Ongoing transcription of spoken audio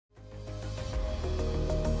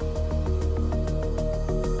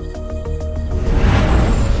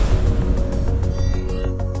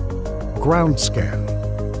ground scan.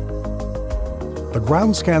 The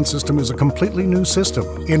ground scan system is a completely new system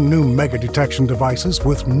in new mega detection devices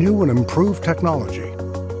with new and improved technology.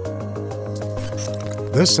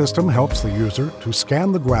 This system helps the user to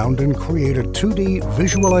scan the ground and create a 2D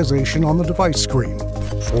visualization on the device screen,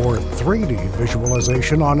 or 3D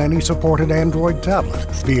visualization on any supported Android tablet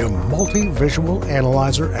via Multi-Visual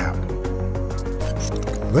Analyzer app.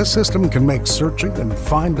 This system can make searching and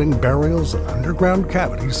finding burials and underground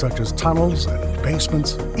cavities such as tunnels and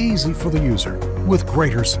basements easy for the user with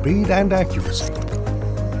greater speed and accuracy.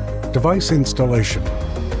 Device installation.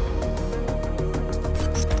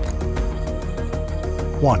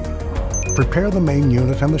 1. Prepare the main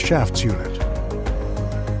unit and the shafts unit.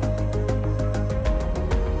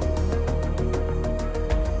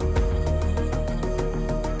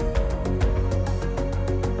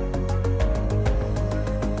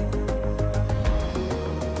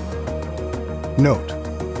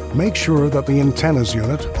 Note: make sure that the antennas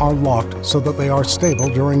unit are locked so that they are stable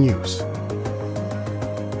during use.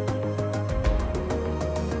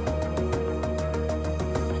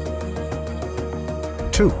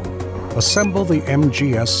 2. Assemble the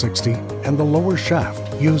MGS-60 and the lower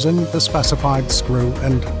shaft using the specified screw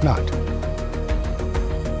and nut.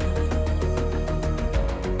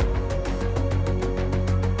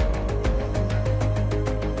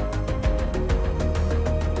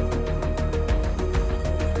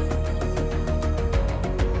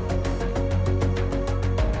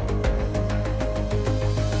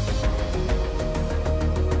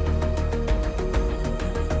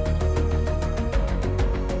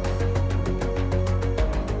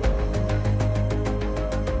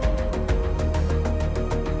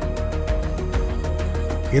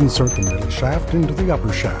 Insert the middle shaft into the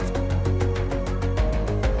upper shaft.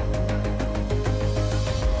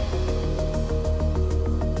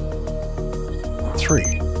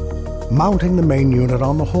 Three. Mounting the main unit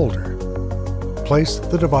on the holder. Place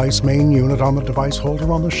the device main unit on the device holder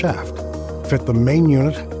on the shaft. Fit the main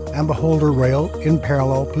unit and the holder rail in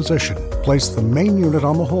parallel position. Place the main unit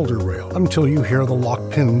on the holder rail until you hear the lock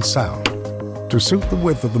pin sound. To suit the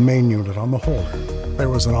width of the main unit on the holder,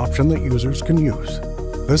 there is an option that users can use.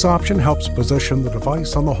 This option helps position the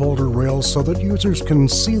device on the holder rail so that users can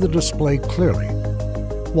see the display clearly.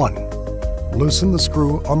 1. Loosen the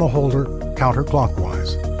screw on the holder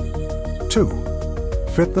counterclockwise. 2.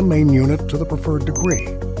 Fit the main unit to the preferred degree.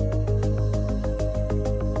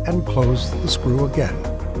 And close the screw again.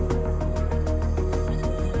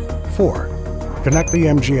 4. Connect the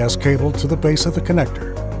MGS cable to the base of the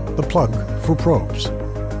connector, the plug for probes.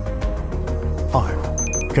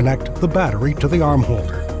 5. Connect the battery to the arm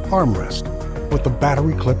holder, armrest, with the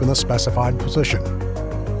battery clip in the specified position.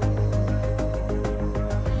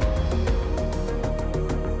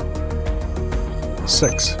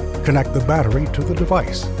 6. Connect the battery to the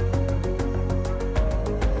device. 7.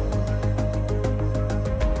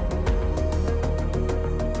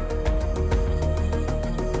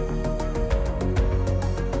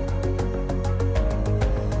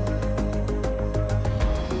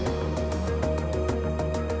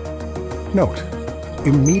 Note: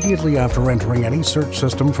 immediately after entering any search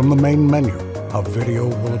system from the main menu, a video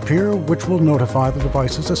will appear which will notify the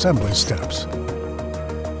device's assembly steps.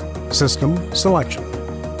 System selection.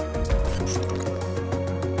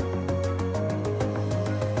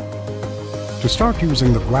 To start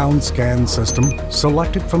using the ground scan system,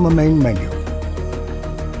 select it from the main menu.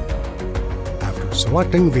 After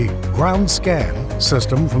selecting the ground scan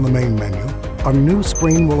system from the main menu, a new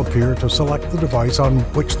screen will appear to select the device on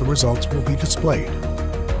which the results will be displayed.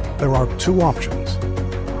 There are two options: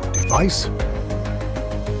 device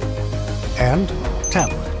and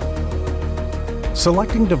tablet.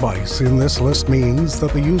 Selecting device in this list means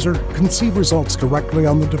that the user can see results directly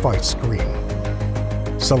on the device screen.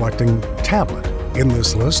 Selecting tablet in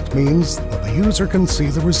this list means that the user can see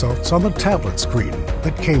the results on the tablet screen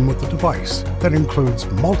that came with the device, that includes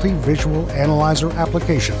Multi-Visual Analyzer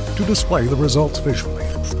application to display the results visually.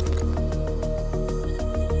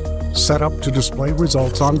 Set up to display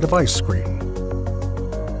results on device screen.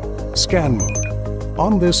 Scan mode.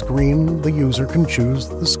 On this screen, the user can choose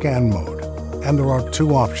the scan mode, and there are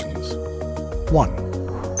two options.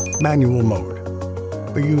 1. Manual mode.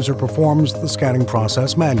 The user performs the scanning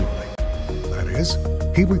process manually. That is,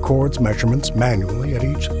 he records measurements manually at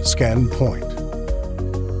each scan point.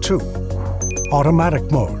 2.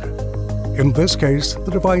 Automatic mode. In this case,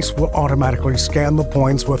 the device will automatically scan the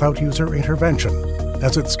points without user intervention,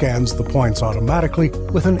 as it scans the points automatically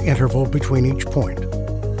with an interval between each point.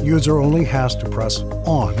 User only has to press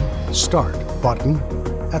On Start button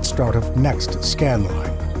at start of next scan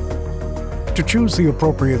line. To choose the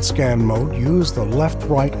appropriate scan mode, use the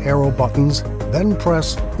left-right arrow buttons, then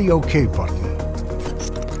press the OK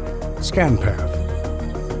button. Scan path.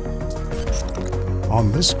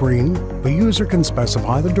 On this screen, the user can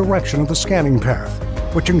specify the direction of the scanning path,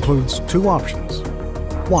 which includes two options.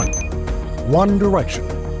 1 direction.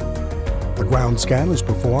 The ground scan is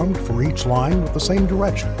performed for each line with the same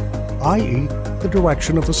direction, i.e., the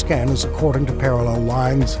direction of the scan is according to parallel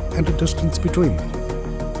lines and a distance between them.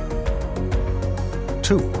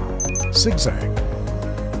 2. Zigzag.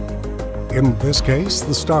 In this case,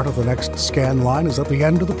 the start of the next scan line is at the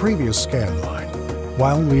end of the previous scan line,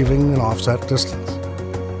 while leaving an offset distance,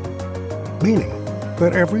 meaning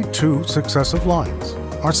that every 2 successive lines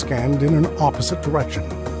are scanned in an opposite direction.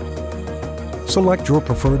 Select your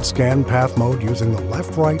preferred scan path mode using the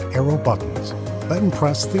left-right arrow buttons, then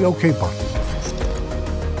press the OK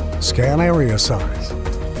button. Scan area size.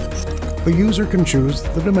 The user can choose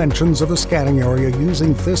the dimensions of the scanning area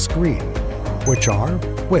using this screen, which are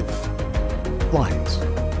width, lines.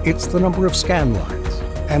 It's the number of scan lines,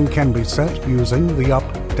 and can be set using the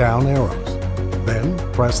up-down arrows. Then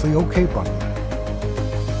press the OK button.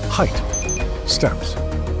 Height, steps.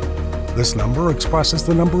 This number expresses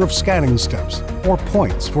the number of scanning steps, or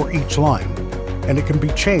points for each line, and it can be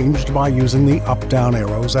changed by using the up-down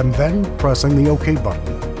arrows and then pressing the OK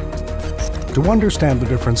button. To understand the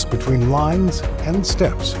difference between lines and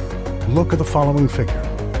steps, look at the following figure.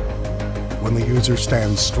 When the user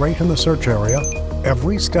stands straight in the search area,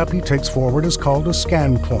 every step he takes forward is called a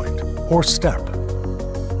scan point, or step.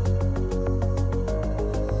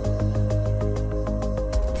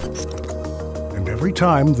 And every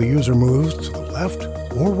time the user moves to the left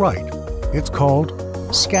or right, it's called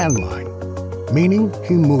scan line, meaning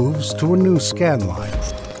he moves to a new scan line.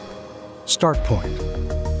 Start point.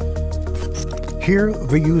 Here,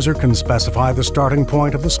 the user can specify the starting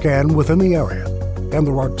point of the scan within the area, and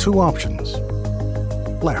there are 2 options.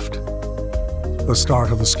 Left. The start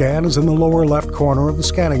of the scan is in the lower left corner of the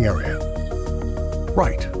scanning area.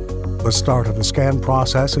 Right. The start of the scan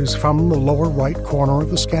process is from the lower right corner of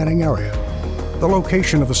the scanning area. The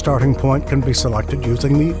location of the starting point can be selected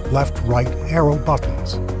using the left-right arrow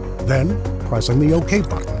buttons, then pressing the OK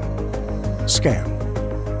button. Scan.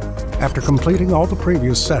 After completing all the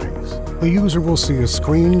previous settings, the user will see a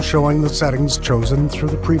screen showing the settings chosen through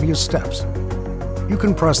the previous steps. You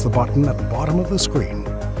can press the button at the bottom of the screen.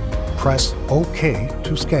 Press OK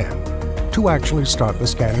to scan, to actually start the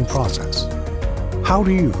scanning process. How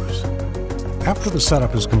to use. After the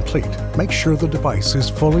setup is complete, make sure the device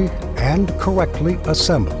is fully and correctly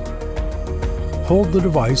assembled. Hold the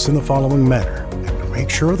device in the following manner, and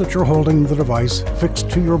make sure that you're holding the device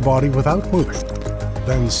fixed to your body without moving.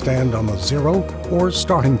 Then stand on the 0 or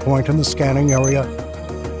starting point in the scanning area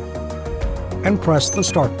and press the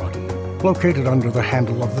Start button, located under the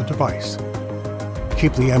handle of the device.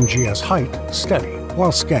 Keep the MGS height steady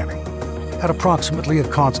while scanning, at approximately a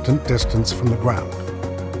constant distance from the ground.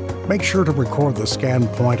 Make sure to record the scan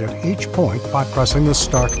point at each point by pressing the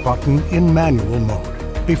Start button in manual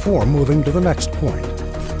mode before moving to the next point.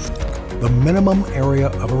 The minimum area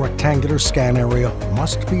of a rectangular scan area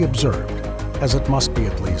must be observed, as it must be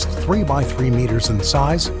at least 3 by 3 meters in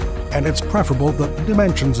size, and it's preferable that the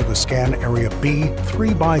dimensions of the scan area be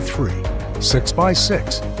 3 by 3, 6 by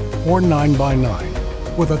 6, or 9 by 9,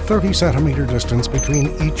 with a 30 centimeter distance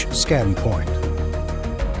between each scan point.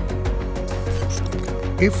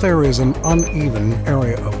 If there is an uneven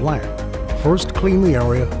area of land, first clean the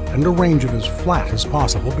area and arrange it as flat as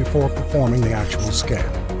possible before performing the actual scan.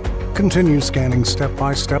 Continue scanning step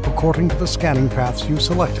by step according to the scanning paths you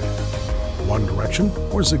selected. 1 direction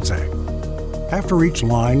or zigzag. After each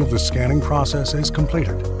line of the scanning process is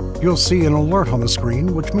completed, you'll see an alert on the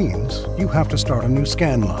screen, which means you have to start a new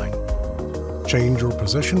scan line. Change your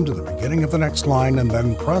position to the beginning of the next line and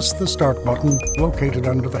then press the Start button located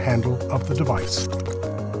under the handle of the device.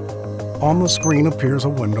 On the screen appears a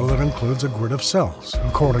window that includes a grid of cells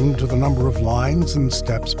according to the number of lines and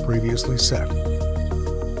steps previously set.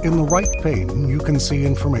 In the right pane, you can see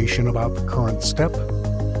information about the current step,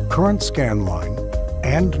 current scan line,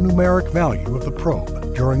 and numeric value of the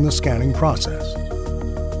probe during the scanning process.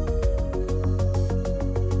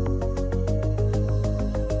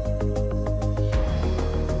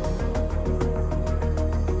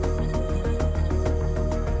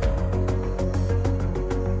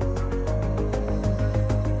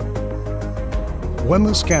 When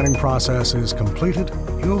the scanning process is completed,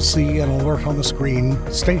 you'll see an alert on the screen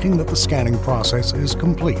stating that the scanning process is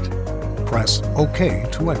complete. Press OK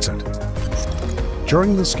to exit.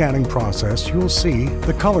 During the scanning process, you'll see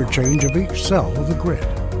the color change of each cell of the grid.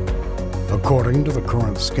 According to the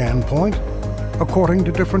current scan point, according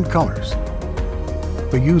to different colors.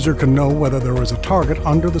 The user can know whether there is a target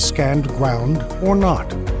under the scanned ground or not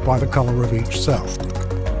by the color of each cell.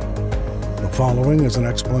 The following is an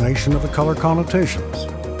explanation of the color connotations.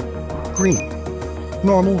 Green,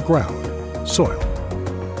 normal ground, soil.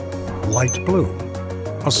 Light blue,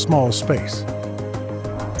 a small space.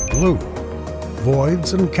 Blue,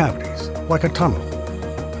 voids and cavities, like a tunnel.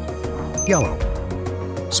 Yellow,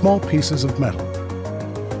 small pieces of metal.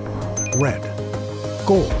 Red,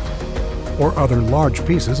 gold, or other large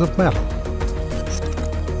pieces of metal.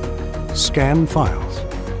 Scan files.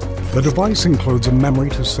 The device includes a memory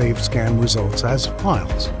to save scan results as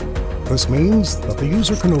files. This means that the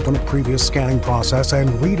user can open a previous scanning process and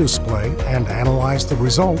redisplay and analyze the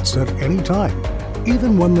results at any time,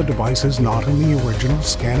 even when the device is not in the original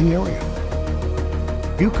scanning area.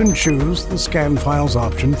 You can choose the Scan Files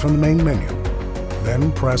option from the main menu.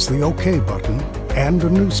 Then press the OK button and a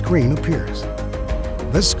new screen appears.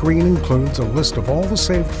 This screen includes a list of all the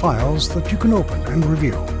saved files that you can open and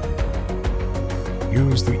review.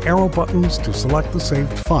 Use the arrow buttons to select the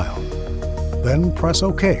saved file. Then press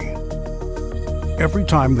OK. Every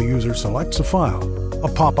time the user selects a file, a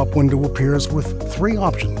pop-up window appears with 3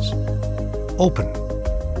 options. Open.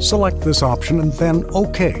 Select this option and then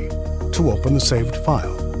OK to open the saved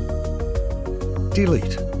file.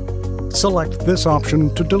 Delete. Select this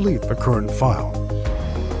option to delete the current file.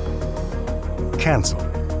 Cancel.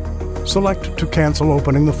 Select to cancel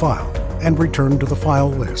opening the file and return to the file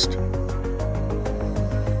list.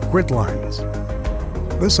 Grid lines.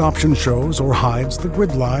 This option shows or hides the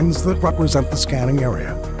grid lines that represent the scanning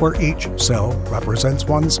area, where each cell represents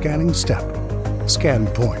one scanning step. Scan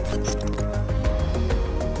point.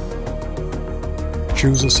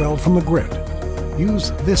 Choose a cell from the grid.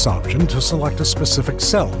 Use this option to select a specific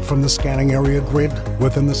cell from the scanning area grid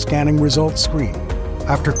within the scanning results screen.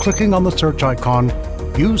 After clicking on the search icon,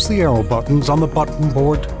 use the arrow buttons on the button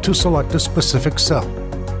board to select a specific cell.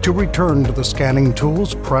 To return to the scanning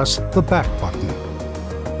tools, press the back button.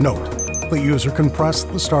 Note, the user can press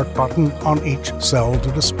the start button on each cell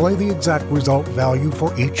to display the exact result value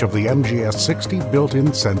for each of the MGS60 built-in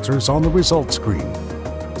sensors on the result screen.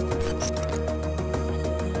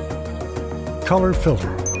 Color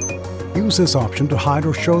filter. Use this option to hide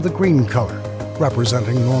or show the green color,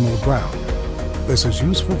 representing normal ground. This is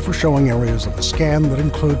useful for showing areas of the scan that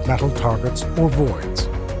include metal targets or voids.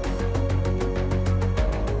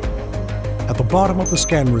 At the bottom of the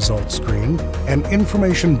scan results screen, an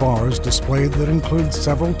information bar is displayed that includes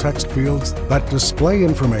several text fields that display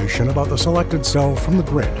information about the selected cell from the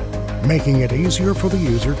grid, making it easier for the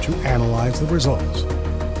user to analyze the results.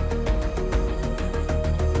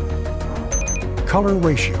 Color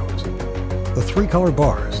ratios. The 3 color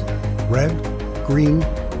bars, red, green,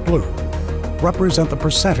 blue, represent the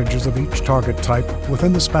percentages of each target type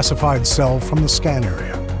within the specified cell from the scan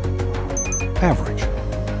area. Average.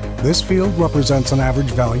 This field represents an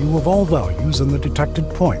average value of all values in the detected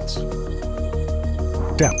points.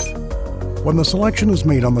 Depth. When the selection is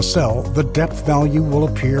made on the cell, the depth value will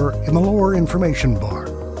appear in the lower information bar,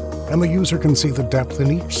 and the user can see the depth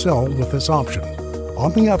in each cell with this option.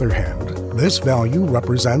 On the other hand, this value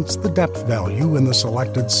represents the depth value in the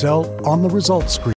selected cell on the results screen.